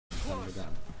we're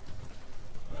done.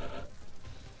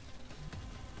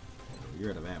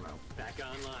 You're out of ammo. Back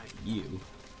online. You.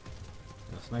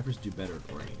 Now, snipers do better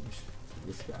at range.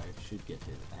 This guy should get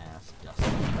his ass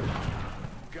dusted.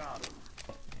 Got him.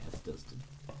 Ass dusted.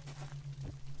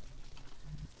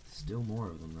 Still more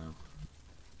of them, though.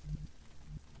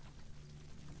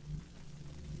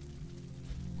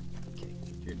 Okay,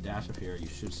 if you dash up here, you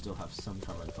should still have some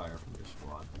cover and fire from your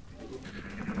squad.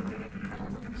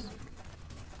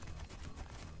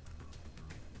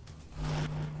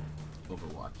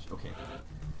 Overwatch. Okay.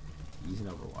 Using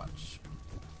Overwatch.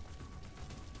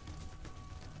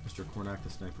 Mr. Cornac, the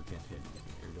sniper can't hit you.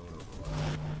 You're going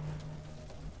Overwatch.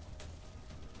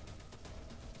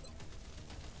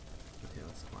 Okay,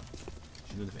 let's come on.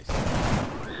 Shoot in the face.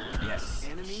 Yes!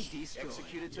 Enemy destroyed.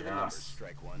 Executed to the numbers.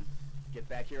 Strike one. Get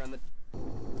back here on the...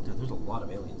 Dude, there's a lot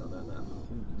of aliens on that map.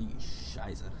 Holy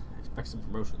shiza. I expect some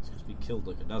promotions, because we killed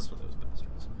like a dozen of those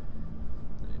bastards.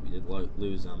 And we did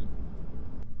lose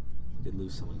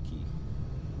someone key.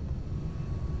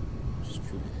 Which is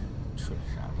truly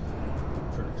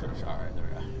sorry.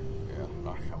 Yeah,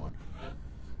 lost someone.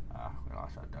 We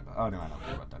lost Douglas. Oh no, I don't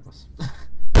care about Douglas.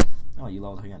 Oh, you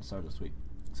leveled again. Started this week.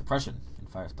 Suppression can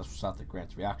fire a special shot that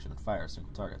grants reaction and fire a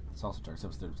single target. This also targets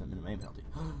 30% minimum aim penalty.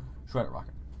 Shredder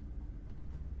rocket.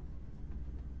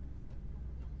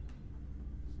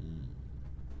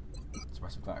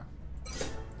 Suppressing fire.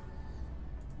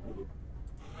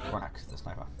 Cornac, the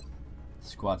sniper.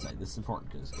 Squad side. This is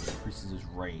important because it increases his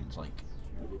range like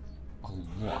a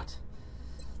lot.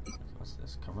 What's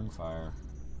this? Covering fire.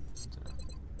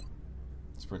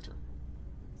 Sprinter.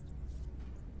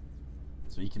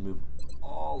 So he can move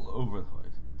all over the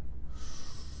place.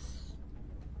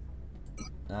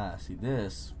 Ah, see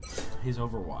this? His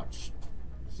Overwatch.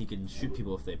 He can shoot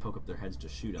people if they poke up their heads to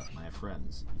shoot at my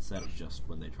friends instead of just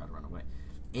when they try to run away.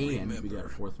 And remember, we got a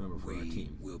fourth member for our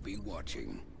team. We'll be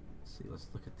watching. Let's see, let's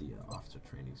look at the officer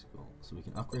training school. So we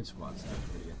can upgrade squad staff.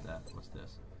 We're gonna get that. What's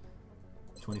this?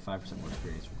 25% more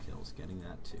experience from kills. Getting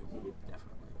that too,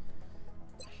 definitely.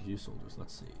 View soldiers.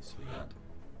 Let's see. So we got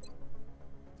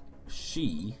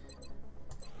she.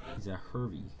 He's a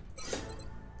Hervey.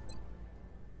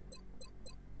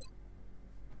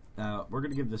 We're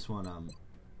gonna give this one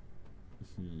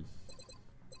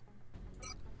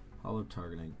hollow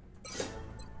targeting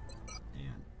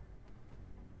and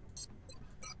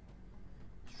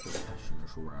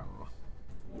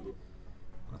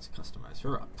let's customize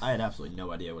her up. I had absolutely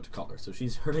no idea what to call her. So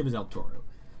her name is El Toro.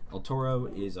 El Toro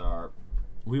is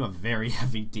we have a very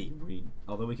heavy team.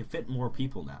 Although we can fit more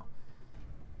people now.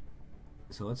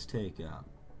 So let's take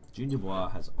Jean Dubois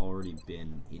has already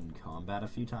been in combat a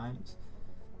few times.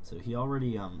 So he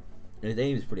already his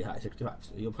aim is pretty high, 65.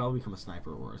 So he'll probably become a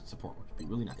sniper or a support, which would be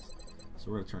really nice.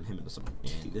 So we're gonna turn him into someone.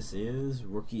 And this is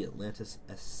rookie Atlantis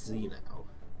SC now.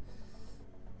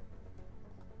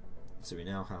 So we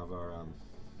now have our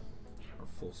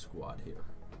full squad here.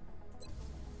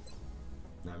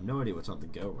 Now I have no idea what's on the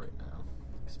go right now.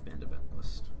 Expand event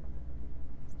list.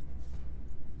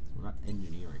 We're not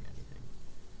engineering anything.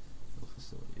 No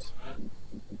facilities.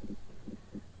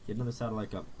 Get another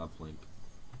satellite uplink.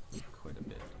 Quite a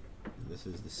bit. And this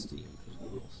is the Steam, which is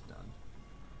almost done.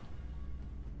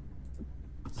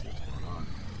 Let's see what's going on.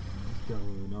 What's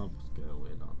going on? What's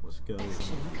going on? What's going on?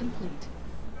 Action complete.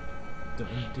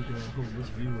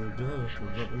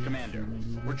 Commander,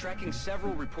 we're tracking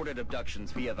several reported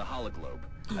abductions via the hologlobe.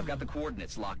 I've got the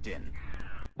coordinates locked in.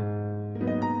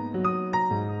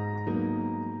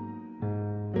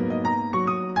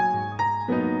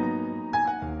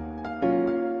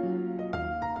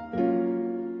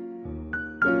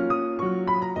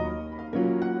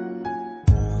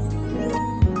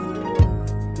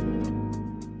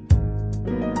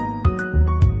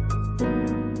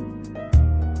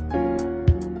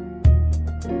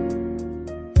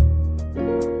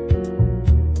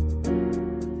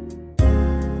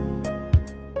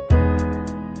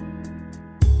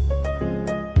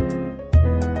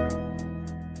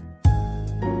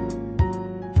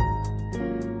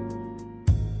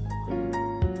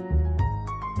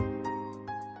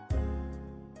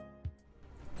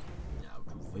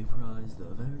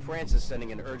 France is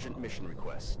sending an urgent mission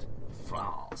request.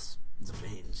 France. The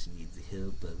French need the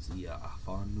help of the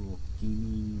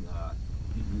Afano-Guinea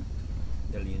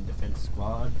Italian Defense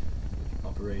Squad, which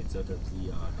operates out of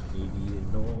the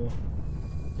Canadian North.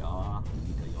 Yeah, we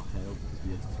need your help.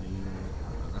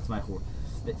 That's my horror.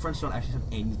 The French don't actually have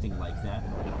anything like that.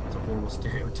 It's a horrible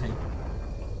stereotype.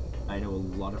 I know a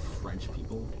lot of French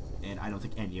people And I don't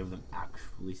think any of them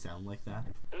actually sound like that.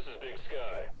 This is Big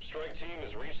Sky. Strike team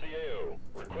has reached the AO.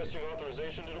 Requesting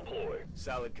authorization to deploy.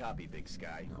 Solid copy, Big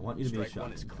Sky. I want you to be a Strike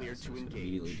one shotgun is guy, cleared so to it's gonna engage.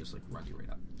 immediately just like run you right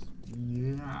up.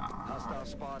 Yeah. Hostile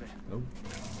spotted. Oh.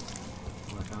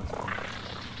 Well, I found something.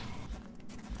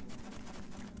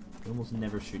 They almost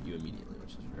never shoot you immediately,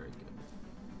 which is very good.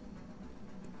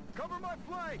 Cover my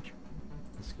flank!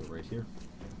 Let's go right here.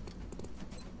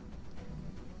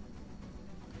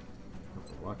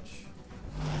 Watch.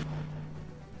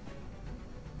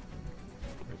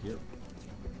 Right here.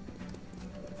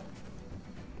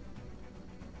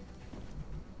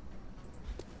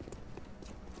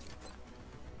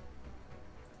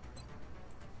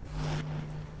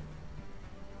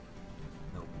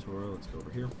 El Toro, let's go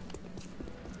over here.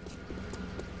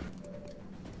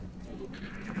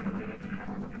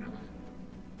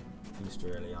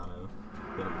 Mr. Eliano,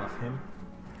 bit above him.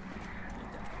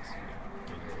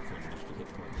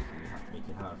 Make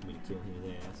it hard for me to kill his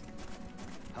ass.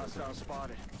 Hostile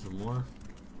spotted. Some more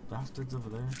bastards over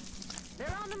there.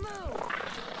 They're on the move.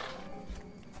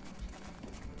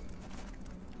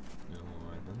 No,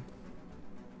 alright then.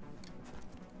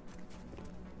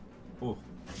 Oh.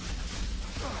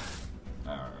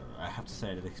 I have to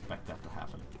say I didn't expect that to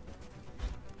happen.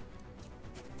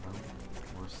 Well,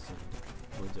 what's it?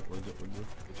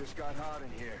 It just got hot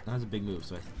in here. That was a big move,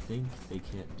 so I think they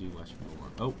can't do much more.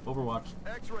 Oh, Overwatch.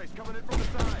 X-rays coming in from the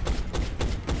side.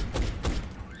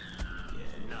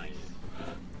 Yeah. Nice.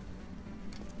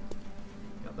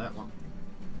 Got that one.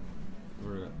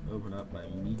 We're gonna open up by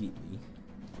immediately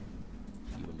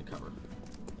you into cover.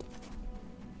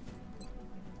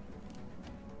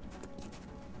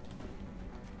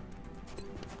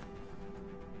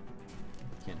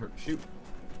 Can't hurt. Shoot.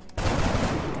 Okay,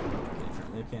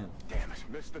 apparently I can. Damn it,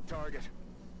 missed the target.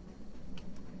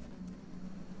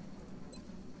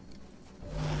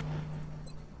 Okay,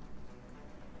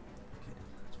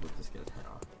 let's whip this guy's head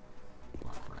off. Come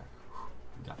on, Cornac.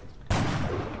 You got this, man.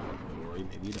 Or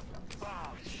maybe you don't got this.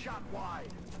 Oh, shot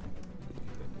wide. You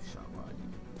got your shot wide, you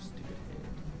stupid head.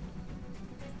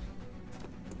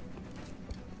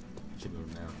 Should move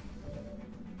him now.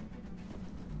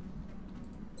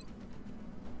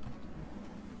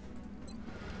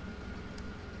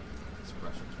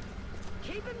 Suppression.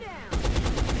 Keep him down.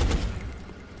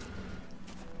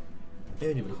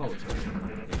 And even hollow target.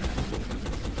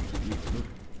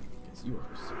 Because you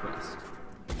are suppressed.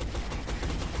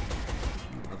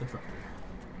 You are the trucker.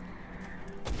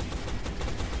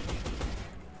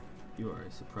 You are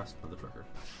a suppressed mother trucker.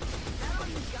 Is that all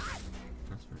you got?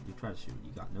 That's right. You try to shoot.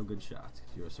 You got no good shots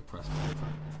because you're a suppressed mother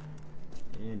trucker.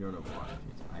 And you're an Overwatch.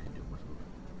 I didn't do much movement.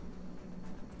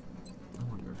 I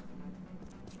wonder.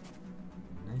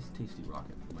 Nice tasty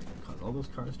rocket might cause all those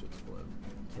cars to explode,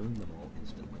 killing them all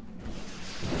instantly.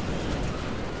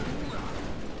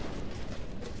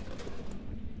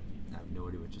 I have no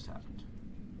idea what just happened.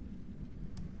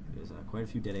 There's quite a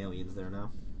few dead aliens there now.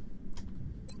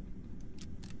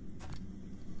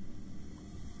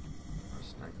 Our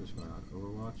sniper's going on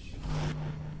Overwatch.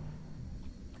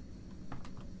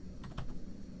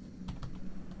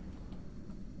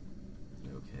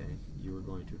 Okay, you are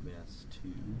going to advance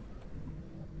to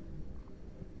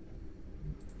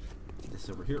this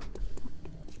over here.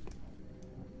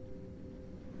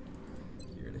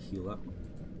 You're gonna heal up.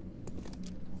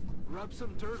 Rub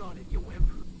some dirt on it, you wimp.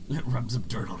 Rub some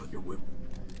dirt on it, your whip.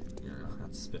 Yeah,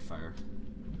 that's Spitfire.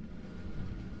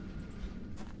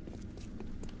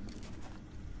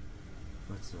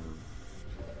 Let's oh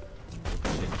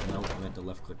shit, no, I meant to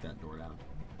left click that door down.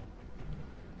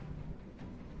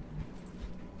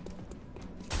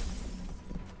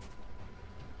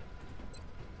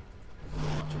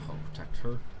 Watch will help protect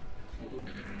her.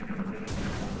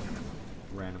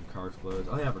 Random car explodes.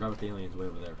 Oh yeah, I forgot about the aliens way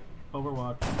over there.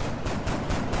 Overwatch.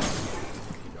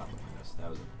 You got them, I guess. That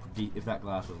was if that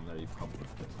glass wasn't there, you probably would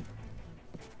have killed them.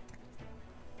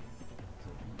 So,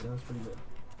 that was pretty good.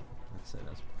 That's it.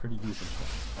 That's pretty decent.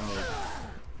 Oh.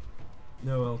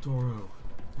 No, El Toro.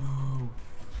 No.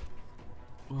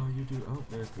 Well, you do. Oh,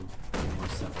 there's the more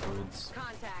set words.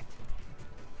 Contact.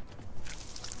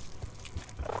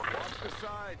 Watch the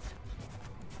sides.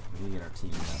 We need to get our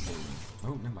team in that building.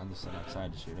 Oh, never mind. There's some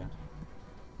outside to shoot at.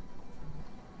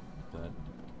 But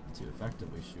to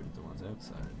effectively shoot at the ones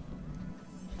outside.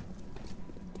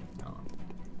 Hold on.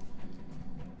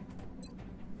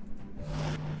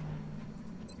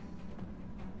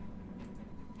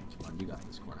 Come on, you got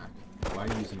this, Cornac. Why are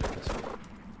you using your pistol?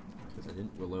 Because I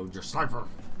didn't reload your sniper.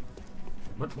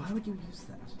 But why would you use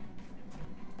that?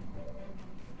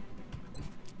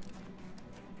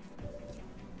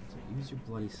 So use your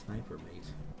bloody sniper, mate.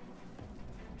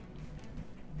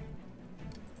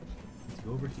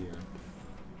 over here.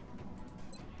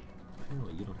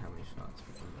 Apparently you don't have any shots,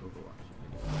 but on Overwatch you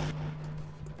do.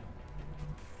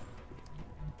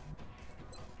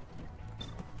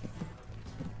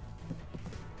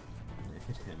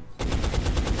 Hit him.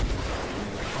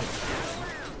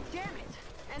 Damn it!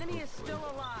 Enemy is still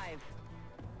alive.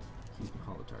 He's been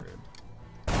holo-targeted,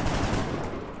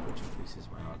 which increases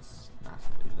my odds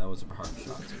massively. That was a hard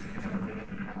shot.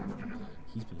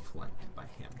 He's been flanked by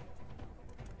him,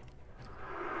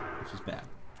 which is bad.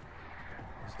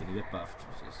 He's gonna get buffed,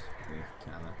 which is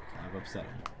kind of upsetting.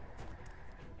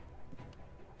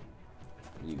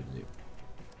 What are you gonna do?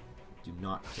 Do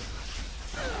not kill him.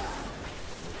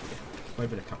 Quite a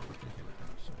bit of cover was gonna hit him,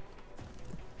 so.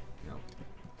 No.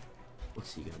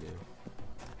 What's he gonna do?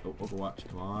 Oh, Overwatch,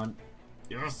 come on.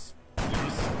 Yes!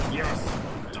 Yes! Yes!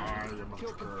 Die, you mother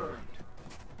trucker!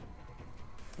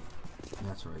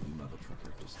 That's right, you mother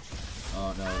trucker. Just...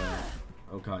 Oh, no, no.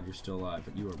 Oh god, you're still alive,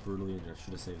 but you are brutally injured.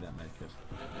 Should have saved that medkit.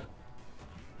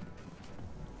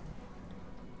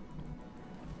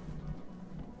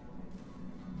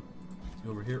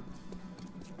 Over here.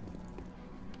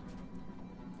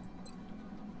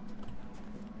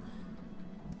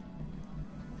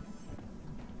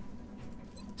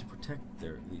 To protect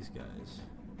these guys.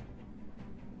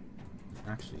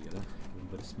 Actually, get a little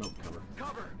bit of smoke cover.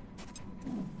 Cover!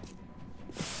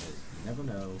 Because you never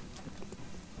know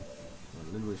when a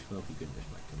little bit of smoky goodness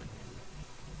might come in handy.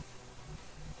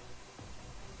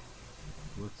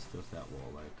 What's that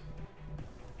wall like?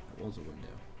 That wall's a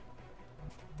window.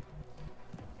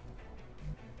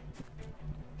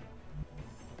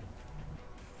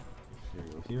 Here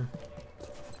you go here.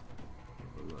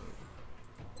 Reload.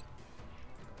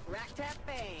 Rack tap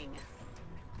bang.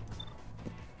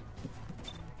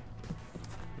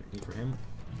 Need for him.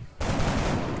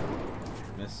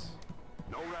 Miss.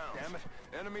 No rounds. Damn it.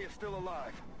 Enemy is still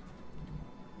alive.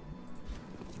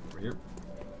 Over here.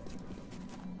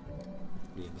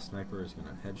 The sniper is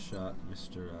gonna headshot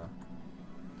Mr.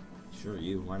 Sure,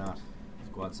 you. Why not?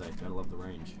 Squad site. Gotta love the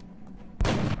range.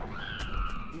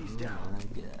 He's down. Oh my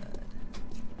god.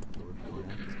 Lord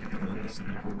Gordon is becoming the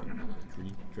sniper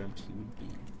we dreamt he would be.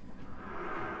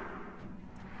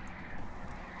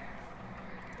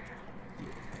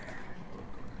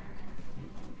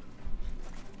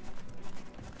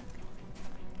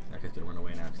 That guy's gonna run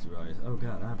away now because he realized, oh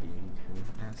god, I'm being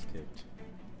ass kicked.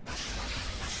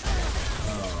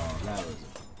 Oh, that was a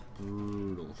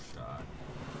brutal shot.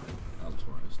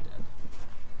 Altoro's dead.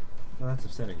 Well, that's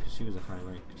upsetting because she was a high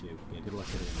rank too. Yeah, good luck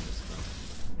hitting into this smoke.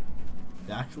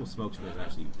 The actual smoke screen is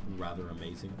actually rather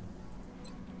amazing.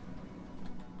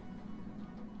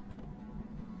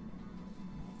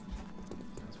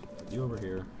 Let's put you over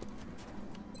here.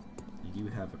 You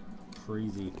have a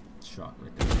crazy shot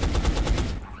right there.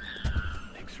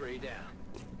 X-ray down.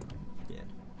 Dead.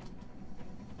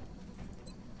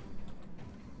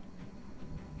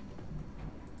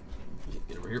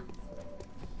 Get over here.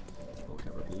 Full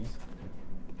cover, please.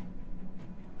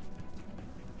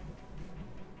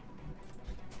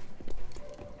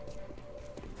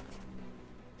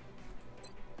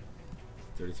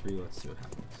 Let's see what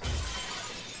happens.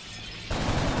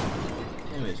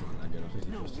 Anyways, one that good.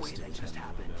 No way that just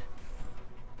happened.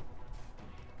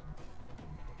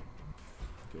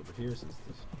 Go over here since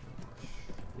this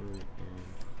we're in.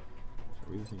 So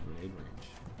we're within grenade range.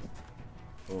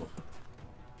 Oh.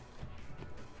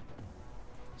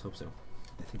 Let's hope so.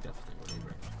 I think that's within grenade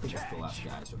range. I think that's the last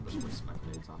guy, so I'm just wasting my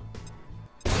grenades on him.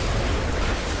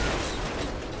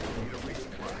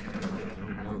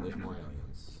 Oh, no, there's more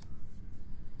aliens.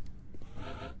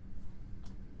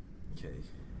 Okay.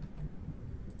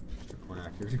 Mr.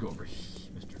 Cornac, you're gonna go over here.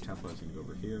 Mr. Tempo is gonna go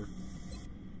over here. So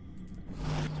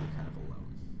we're kind of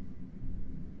alone.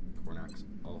 Cornac's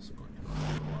also going to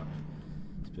watch.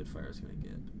 Spitfire's gonna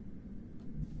get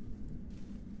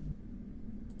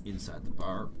inside the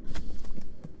bar.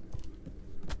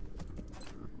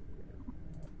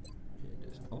 It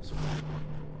is also going to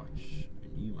watch.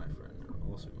 And you, my friend, are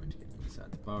also going to get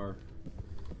inside the bar.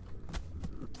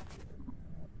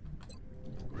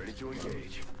 Ready to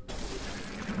engage.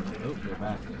 Oh, they're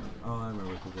back there. Oh, I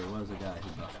remember, because there was a guy who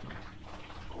buffed me.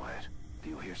 Quiet. Do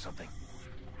you hear something?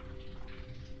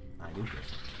 I do hear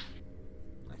something.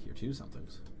 I hear two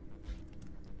somethings.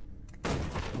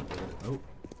 Oh,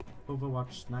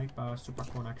 Overwatch sniper, super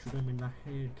corner, shoot him in the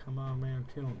head. Come on, man,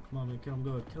 kill him. Come on, man, kill him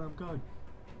good. Kill him good.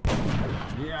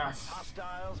 Yes!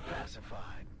 Hostiles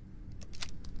pacified.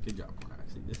 Good job, Cornac.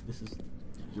 See, this is...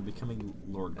 You're becoming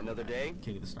Lord Another Cornac, day,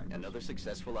 King of the Snipers. another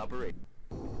successful operation.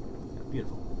 Yeah,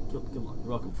 beautiful. Good luck. You're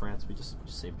welcome, France. We just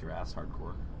saved your ass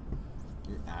hardcore.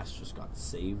 Your ass just got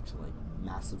saved, like,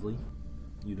 massively.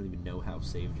 You don't even know how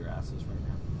saved your ass is right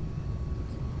now.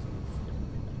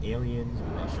 Aliens,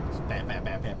 Russians, bam, bam,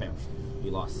 bam, bam, bam. We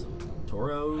lost some El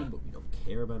Toro, but we don't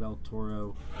care about El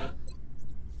Toro.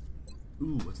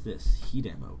 Ooh, what's this? Heat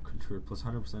ammo. Control plus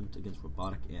 100% against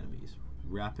robotic enemies.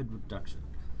 Rapid reduction.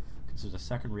 Considers a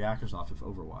second reactor's off if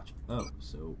Overwatch. Oh,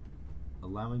 so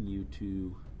allowing you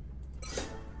to...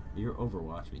 Your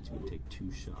Overwatch means you can take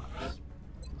 2 shots.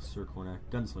 Sir Cornet,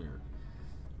 Gunslinger.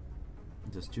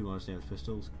 Does 2 bonus damage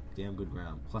pistols. Damn good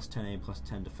ground. Plus 10 aim, plus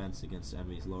 10 defense against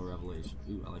enemies. Low revelation.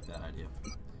 Ooh, I like that idea.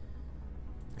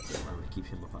 Remember to keep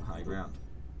him up on high ground.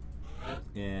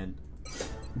 And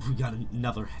we got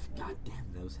another heavy. God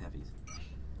damn those heavies.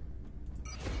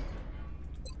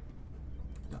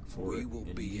 Got 4. We will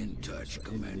be in touch,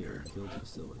 Commander. Field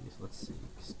facilities. Let's see.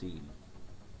 Steam.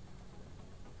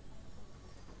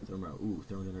 Thermo. Ooh,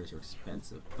 thermal generators are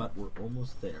expensive, but we're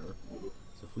almost there.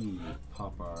 So if we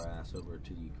pop our ass over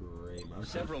to the gray market.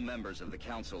 Several members of the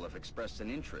council have expressed an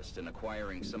interest in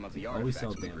acquiring some of the always sell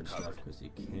artifacts we've damaged recovered. stuff because you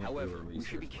can't However, really we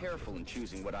should be research careful in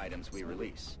choosing what items we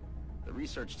release. The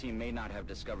research team may not have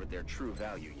discovered their true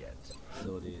value yet.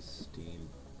 Facilities, steam,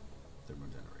 thermal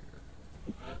generator.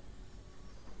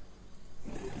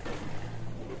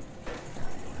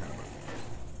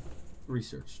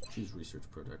 Research. Choose research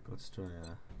project. Let's try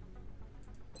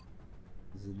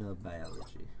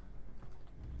xenobiology.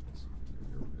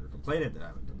 You're complaining that I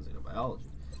haven't done xenobiology.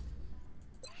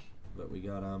 But we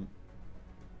got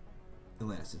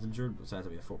Atlantis is injured. Besides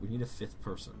that, we need a 5th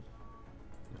person.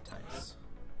 Matthias.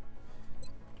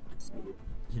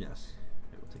 Yes.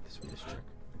 Okay, we'll take the Swedish check.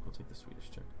 I think we'll take the Swedish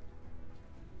check.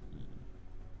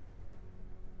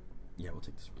 Yeah, we'll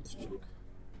take the Swedish check.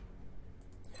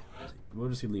 We'll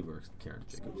just leave her Karen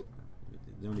Jacobs.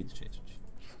 No need to change it.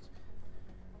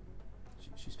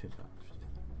 She's pimped up.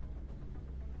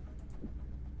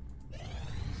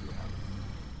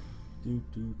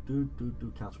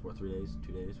 Do council report 3 days,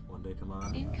 2 days, 1 day. Come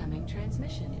on. Incoming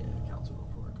transmission. Yeah, council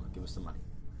report. Come on, give us some money.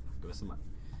 Give us some money.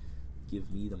 Give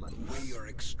me the money. We are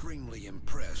extremely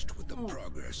impressed with the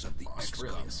progress of the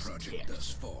XCOM project thus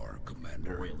far,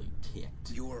 Commander. Really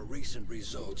ticked. Your recent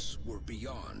results were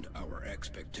beyond our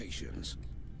expectations,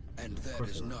 and that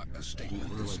is not a statement.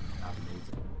 We're like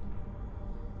amazing.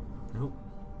 Nope.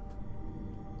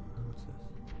 What's this?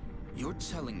 You're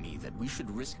telling me that we should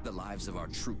risk the lives of our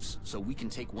troops so we can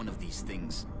take one of these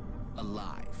things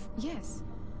alive? Yes.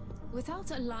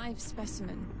 Without a live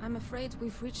specimen, I'm afraid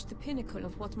we've reached the pinnacle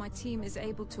of what my team is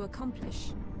able to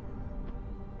accomplish.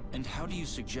 And how do you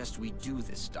suggest we do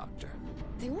this, Doctor?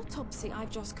 The autopsy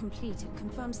I've just completed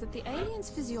confirms that the alien's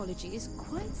physiology is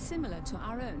quite similar to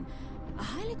our own. A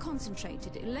highly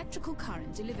concentrated electrical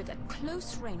current delivered at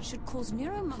close range should cause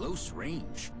Close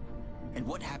range? And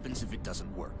what happens if it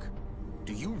doesn't work?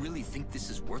 Do you really think this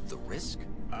is worth the risk?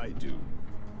 I do.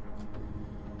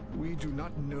 We do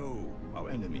not know our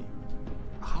enemy.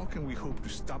 How can we hope to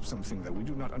stop something that we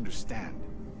do not understand?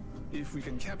 If we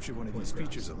can capture one of these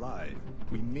creatures alive,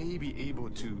 we may be able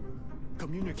to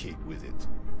communicate with it.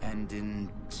 And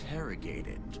interrogate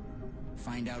it.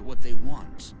 Find out what they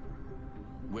want.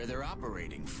 Where they're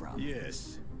operating from.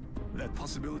 Yes. That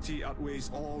possibility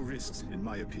outweighs all risks, in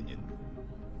my opinion.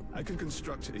 I can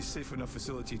construct a safe enough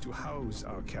facility to house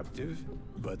our captive,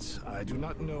 but I do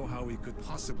not know how we could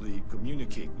possibly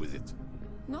communicate with it.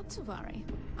 Not to worry.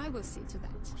 I will see to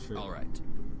that. Sure. All right.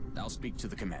 I'll speak to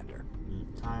the commander.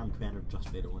 Hi, I'm Commander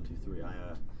Justvader123.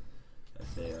 I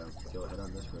say go ahead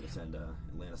on this. We're going to send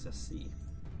Atlantis SC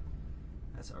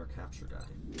as our capture guy.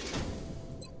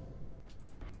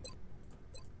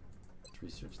 Let's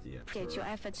research the Get your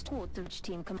efforts toward the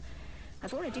team.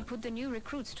 I've already put the new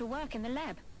recruits to work in the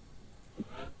lab.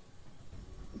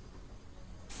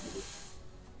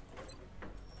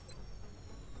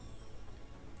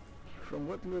 From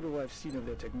what little I've seen of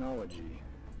their technology,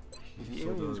 if the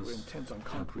aliens were intent on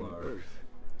conquering Earth,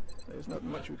 there's not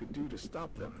much we could do to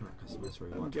stop them.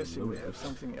 I'm guessing they have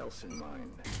something else in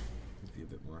mind. Give you a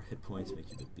bit more hit points, make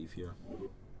you a bit beefier.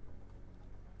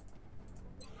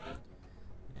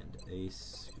 And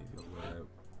Ace, give you a loadout.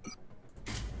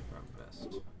 Our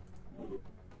best.